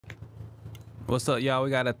What's up, y'all? We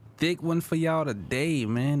got a thick one for y'all today,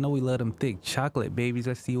 man. Know we love them thick chocolate babies.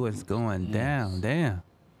 Let's see what's going down. Damn.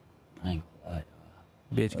 I ain't gonna lie,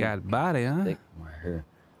 y'all. Bitch got a body, huh? Thick right here.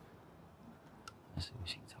 Let's see what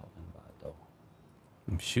she talking about, though.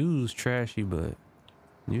 Them shoes trashy, but,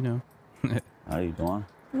 you know. How you doing?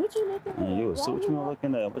 What you looking at? You see what you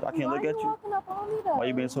looking at? But I can't look at you. Walking up on me, though? Why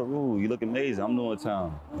you being so rude? You look amazing. I'm new in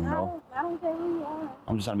town, you know? I don't care who you are.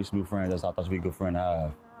 I'm just trying to be some new friends. That's how I thought you'd be a good friend to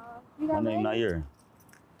have. You My got name money? Nair.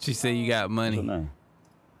 She said you got What's your money. name?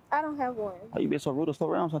 I don't have one. Why you being so rude?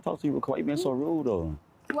 Slow down. I'm trying to talk to you. Why you being so rude, though?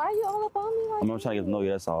 Why you all up on me like I'm trying to get to know you.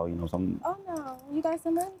 That's all, you know? So Oh, no. You got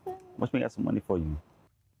some money for me? what me got some money for you?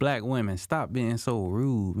 Black women, stop being so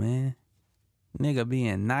rude, man. Nigga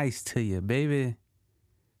being nice to you, baby.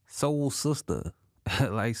 Soul sister.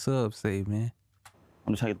 Like Sub say, man.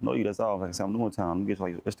 I'm just trying to get to know you. That's all. Like I said, I'm new in town. I'm gonna get you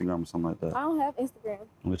like Instagram or something like that. I don't have Instagram. I'm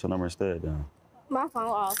gonna get your number instead, then. My phone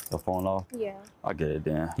off. Your phone off? Yeah. I get it,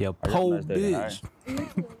 then. You All right, po have a nice day, then, all bitch.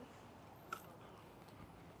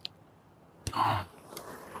 right?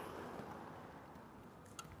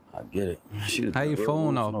 I get it. How your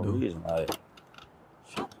phone off, dude? Reason.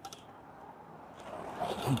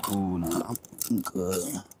 I'm cool now. I'm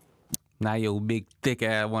good. Now your big thick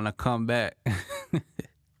ass wanna come back.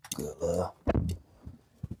 Good, love.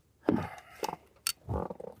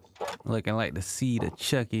 Looking like the seed of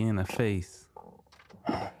Chucky in the face.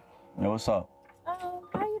 Yeah, what's up? How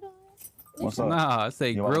you doing? What's up? Nah, I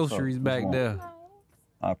say Yeah, what's up? groceries What back you want? there. Nice.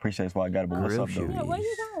 I appreciate what I got, but what's up, Groceries. though? Yeah, where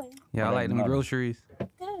you going? Y'all like them Nothing. groceries? Good.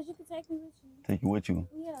 You can take me with you. Take you with you.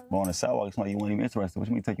 Yeah. But on the sidewalk, it's like you weren't even interested. What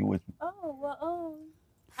you mean take you with you? Oh, well,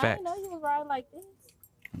 I Facts. didn't know you was riding like this.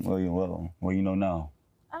 Well, you know now.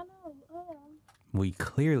 I know. We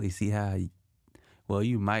clearly see how, well,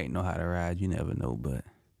 you might know how to ride. You never know, but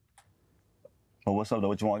But what's up, though?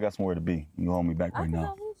 What you want? I got somewhere to be. You can hold me back I right can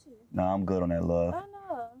now. go with you. Nah, I'm good on that, love. I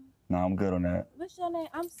know. Nah, I'm good on that. What's your name?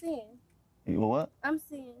 I'm Sin. You know what? I'm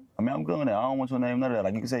Sin. I mean, I'm good on that. I don't want your name, none of that.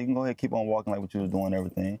 Like, you can say, you can go ahead, keep on walking like what you was doing and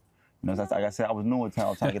everything. You know, like I said, I was new in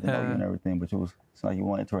town, trying to get to know you and everything, but it's like you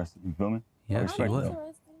weren't interested. You feel me? yeah, I she respect I'm was. that.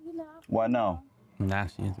 interested, you know. Why now? Nah,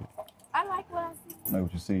 she is. I like what I see. Like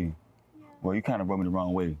what you see. Yeah. Well, you kind of rubbed me the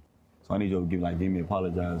wrong way. So I need you to give me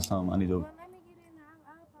apologize or something. I need you Well, let me get in now.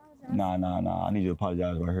 I apologize. nah. I need you to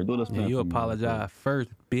apologize right here. Do a little spin Yeah, you for me, apologize first,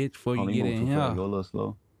 bitch, before Hold you on, get move in too fast. here. Go a little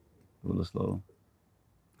slow. Do a little slow.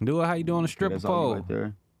 Do it how you doing a Okay, stripper that's all you pole. right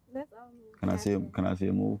there. That's all me. Can I see it? Can I see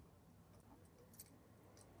it move?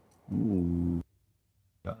 Ooh.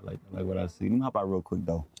 I like what I see. Let me hop out real quick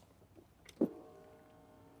though.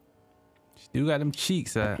 Still got them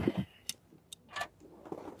cheeks out.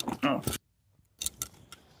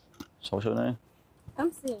 So what's your name?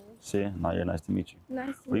 I'm Sin. Sia. Nair, nice to meet you.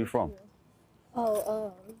 Nice to Where you meet from?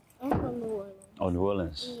 Oh, I'm from New Orleans. Oh, New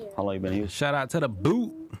Orleans. Yeah. How long you been here? Shout out to the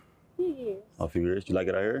boot. 2 years. A few years. You like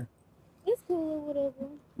it out here? It's cool, whatever.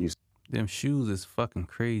 Them shoes is fucking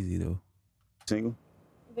crazy though. Single?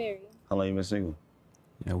 Very. How long you been single?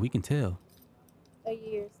 Yeah, we can tell. A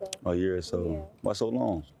year or so. A year or so. Yeah. Why so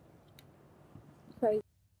long? Crazy.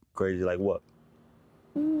 Crazy like what?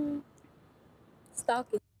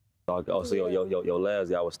 Stalking. Oh, so Yeah. your last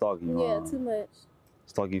guy was stalking you. Yeah, too much.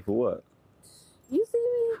 Stalking you for what? You see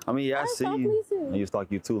me? I mean, yeah, I I see stalk you. me too. And you stalk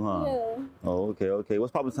you too, huh? Yeah. Oh, okay.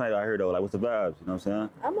 What's poppin' tonight out here though? Like, what's the vibes? You know what I'm saying?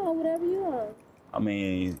 I'm on whatever you want. I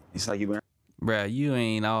mean, it's like you been Bruh, you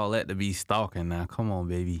ain't all that to be stalking now. Come on,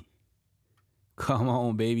 baby. Come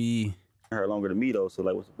on, baby. here longer than me though. So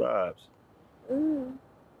like, what's the vibes? Mm. You know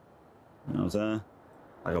what I'm saying?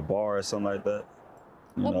 Like a bar or something like that.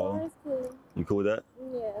 You A know? bar is cool. You cool with that?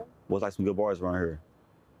 Yeah. What's like some good bars around here?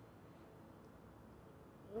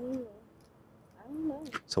 I don't know.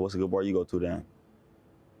 So what's a good bar you go to then?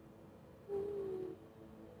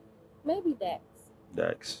 Maybe Dax.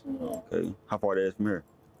 Dax. Yeah. Okay. How far that is from here?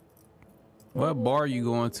 What bar you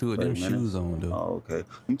going to with them 30 minutes. shoes on though? Oh, okay.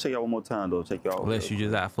 Let me check y'all one more time though. Check y'all. Unless you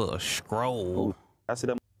just out for a scroll. I see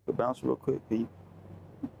that bounce real quick, Pete.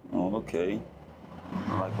 Oh, okay.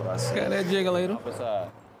 I like what I see. Got that jiggler. Up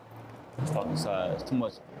inside. Let's talk inside. There's too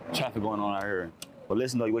much traffic going on out here. But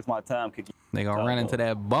listen though, you waste my time kicking. They gonna run into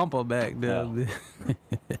that bumper back there.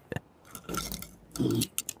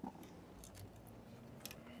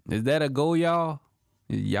 Is that a go, y'all?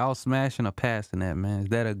 Y'all smashing or passing that, man? Is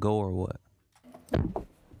that a go or what?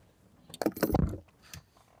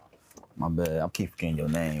 My bad. I keep forgetting your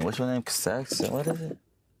name. What's your name? Sax? What is it?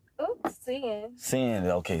 Oops, Sin. Sin.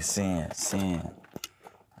 Okay, Sin.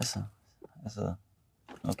 That's a.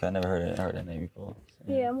 Okay, I never heard that name before.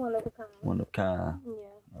 Sin. Yeah, I'm one of a kind. One of a kind.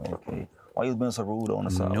 Yeah. Okay. Why you being so rude on the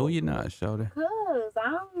side? No, you're not, shorty. Cause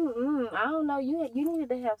I don't know. You needed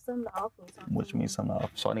to have something to offer. Something. What you mean something off?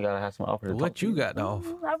 So I gotta have some offer to talk What to you got to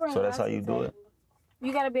offer? I bring So that's a lot how to you the do it? table.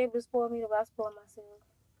 You gotta be able to spoil me the way I spoil myself.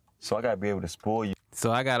 So I gotta be able to spoil you.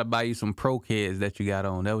 So I gotta buy you some pro kids that you got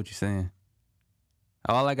on. That what you saying?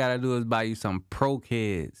 All I gotta do is buy you some pro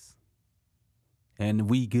kids, and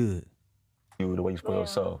we good. The way you spoil Yeah.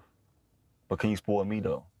 yourself. But can you spoil me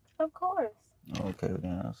though? Of course. Okay,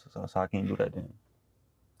 then. So how can you do that then?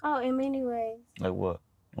 Oh, in many ways. Like what?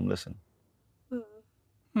 I'm listening.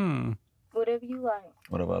 Whatever you like.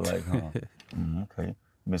 Whatever I like, huh? Okay.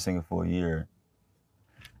 You've been singing for a year.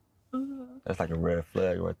 That's like a red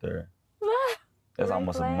flag right there. That's Red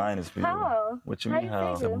almost flag? a minus for you. How? What you How mean you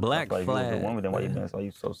how? figure? It's a black That's like you was a flag. woman, then why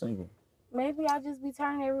you so single? Maybe I just be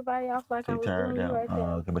turning everybody off like So I you was turned doing you down. right there.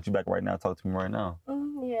 Okay, but you back right now. Talk to me right now.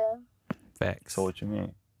 Yeah. Facts. So what you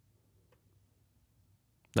mean?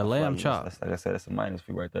 The lamb Like, chop. Like I said, that's a minus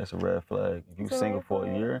for you right there. That's a red flag. If you It's a single red for a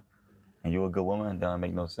flag. year and you're a good woman, that don't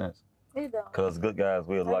make no sense. It don't. Cause good guys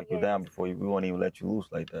will lock you guess. down before we won't even let you loose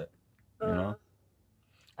like that. You know?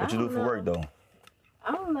 I What you do don't for work know. though?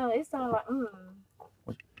 I don't know. It sounds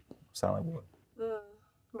like Sound like what?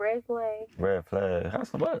 red flag. Red flag. How's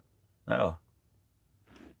what? No.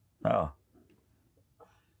 No.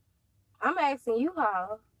 I'm asking you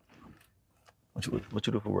how. What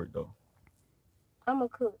you do for work though? I'm a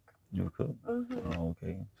cook. You a cook? Oh,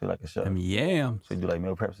 okay. So like a chef. Them yams. So you do like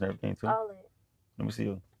meal preps and everything too? All that. Let me see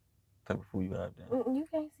you. Type of food you have then. You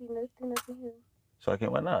can't see nothing here. So I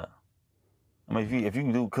can't. Why not? I mean, if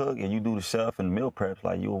you do cook and you do the chef and meal preps,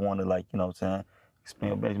 like you'll want to like you know what I'm saying, expand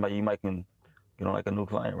your business. You might can get on like a new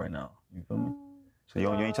client right now. You feel me? So you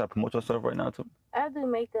ain't trying to promote yourself right now too? I do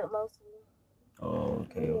makeup mostly. Oh,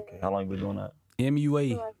 okay. How long you been doing that?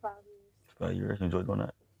 MUA. For like 5 years. 5 years. You enjoy doing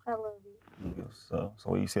that? I love it. Okay, so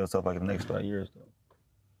what you see yourself like in the next 5 years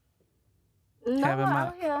though? No, Having my-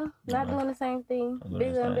 out here, not doing the same thing. Not doing the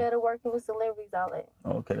Bigger and same. better, working with celebrities, all that.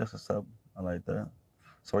 Okay, that's what's up. I like that.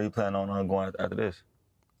 So where you planning on going after this?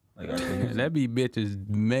 Like after you, That be bitches'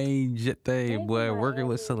 main thing, Maybe boy. Working Miami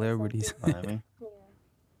with or celebrities. Miami? Yeah.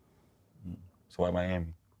 So why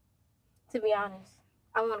Miami? To be honest,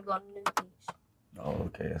 I want to go to New Beach. Oh,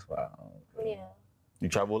 okay, that's why. Okay. Yeah. You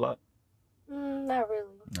travel a lot? Not really.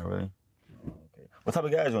 Not really. Okay. What type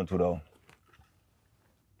of guys you into though?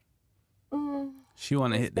 She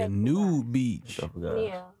want to hit the Respectful nude What beach. type of guys?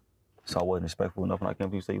 Yeah. So I wasn't respectful enough when I came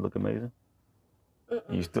to you. Say you look amazing.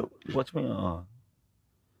 You still? What you mean?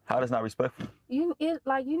 How that's not respectful? You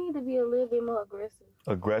need to be a little bit more aggressive.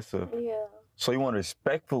 Aggressive. Yeah. So you want a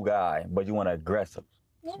respectful guy, but you want an aggressive.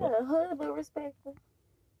 Yeah, hood but respectful.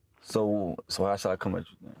 So how should I come at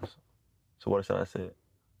you then? So what should I say?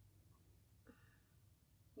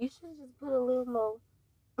 You should just put a little more.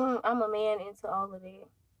 I'm a man into all of that.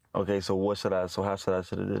 Okay, so what should I? So how should I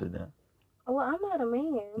did it then? Well, I'm not a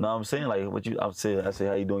man. No, I'm saying like what you. I say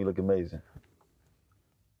how you doing? You look amazing.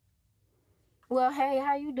 Well, hey,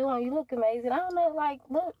 how you doing? You look amazing. I don't know, like,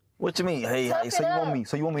 look. What you mean? Hey, Tough so it you want up. me?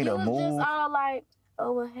 So you want me You to was move? just all like,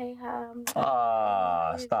 oh, well, hey,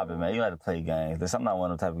 hi. Stop it, man. You got to play games. Listen, I'm not one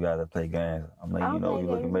of the type of guys that play games. I'm letting I'll you know play you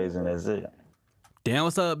look games. amazing. That's it. Damn,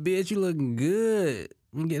 what's up, bitch? You looking good.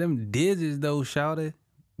 I'm get them digits though, shouted.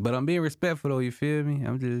 But I'm being respectful though. You feel me?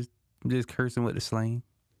 I'm just cursing with the slang.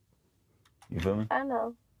 You feel me? I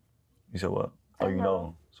know. You said what? Oh, you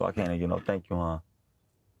know. So I can't get no thank you, huh?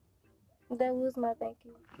 That was my thank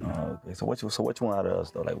you. Oh, okay. So what you want out of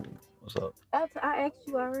us though? Like, what's up? I asked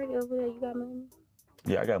you already over there. You got money?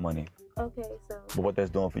 Yeah, I got money. Okay, so But what that's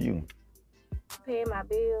doing for you? paying my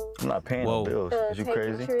bills. I'm not paying Whoa. no bills. Is you taking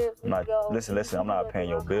crazy? trips, I'm not. go, Listen. I'm not paying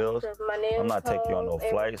your bills. My nails I'm not taking you on no toes,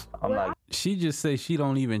 flights. I'm Well, not She just say she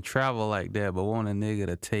don't even travel like that, but want a nigga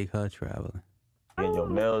to take her traveling. getting your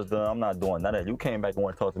nails done. I'm not doing none of that. You came back and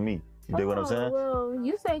want to talk to me. You dig what I'm saying? Well,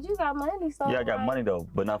 you said you got money, so Yeah, I got like, money though,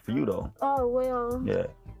 but not for you though. Oh well. Yeah.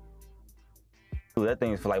 Dude, that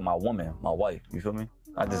thing is for like my woman, my wife. You feel me?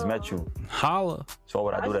 I just met you. Holla. So why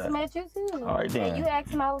would I do just that? met you too. All right, then. And you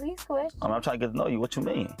asked my least question. I'm trying to get to know you. What you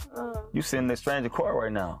mean? You sitting in the stranger court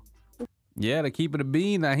right now. Yeah, to keep it a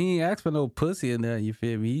bean. Now he ain't ask for no pussy in there. You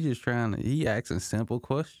feel me? He just he asking simple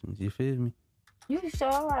questions. You feel me? You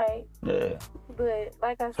sure right, Yeah. but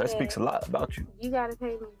like I That said, speaks a lot about you. you gotta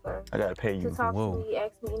pay me first I gotta pay to you. talk Whoa. to me,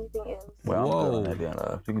 ask me anything else. Well, I'm good Whoa. on that then.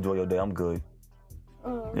 You can enjoy your day. I'm good.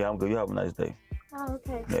 Yeah, I'm good. You have a nice day. Oh,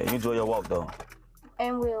 okay. Yeah, you enjoy your walk though.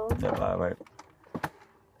 And will. Yeah, all right.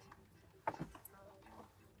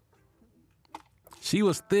 She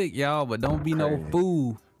was thick, y'all, but don't be no Crazy.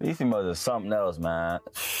 fool These females are something else, man.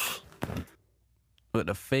 with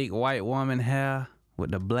the fake white woman hair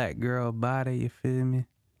with the black girl body, you feel me?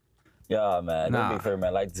 Yeah, man. Do me Nah. a favor,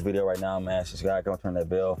 man. Like this video right now, man. Subscribe, come turn that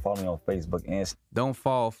bell. Follow me on Facebook and Don't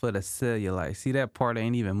fall for the cellulite. See, that part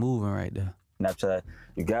ain't even moving right there. Snapchat.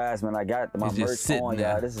 You guys, man, I got my It's just merch sitting on,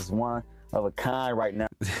 there. y'all. This is one of a kind right now.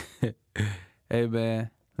 Hey, man,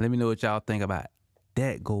 let me know what y'all think about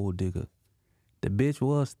that gold digger. The bitch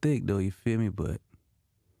was thick, though, you feel me? But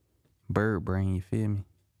bird brain, you feel me?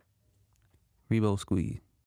 Rebo squeeze.